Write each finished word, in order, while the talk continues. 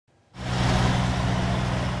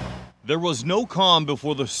There was no calm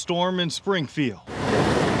before the storm in Springfield.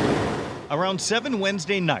 Around 7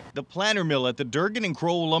 Wednesday night, the planter mill at the Durgan and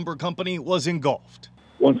Crowell Lumber Company was engulfed.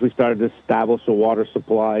 Once we started to establish a water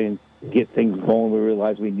supply and get things going, we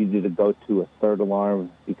realized we needed to go to a third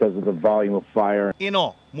alarm because of the volume of fire. In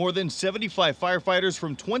all, more than 75 firefighters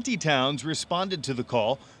from 20 towns responded to the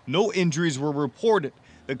call. No injuries were reported.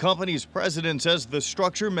 The company's president says the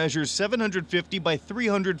structure measures 750 by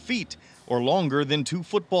 300 feet, or longer than 2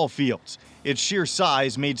 football fields. Its sheer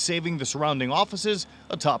size made saving the surrounding offices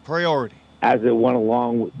a top priority. As it went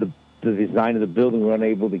along with the design of the building, we were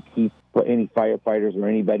unable to keep any firefighters or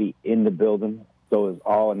anybody in the building, so it was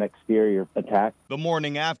all an exterior attack. The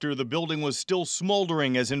morning after, the building was still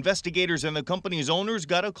smoldering as investigators and the company's owners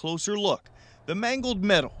got a closer look. The mangled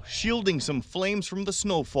metal shielding some flames from the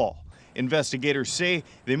snowfall. Investigators say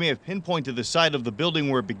they may have pinpointed the side of the building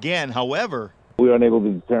where it began. However, we were unable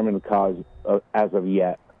to determine the cause as of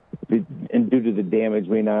yet. And due to the damage,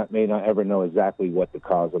 we may not ever know exactly what the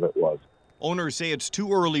cause of it was. Owners say it's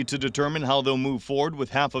too early to determine how they'll move forward with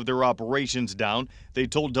half of their operations down. They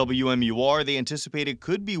told WMUR they anticipate it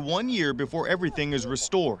could be 1 year before everything is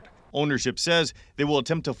restored. Ownership says they will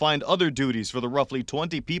attempt to find other duties for the roughly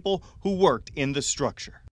 20 people who worked in the structure.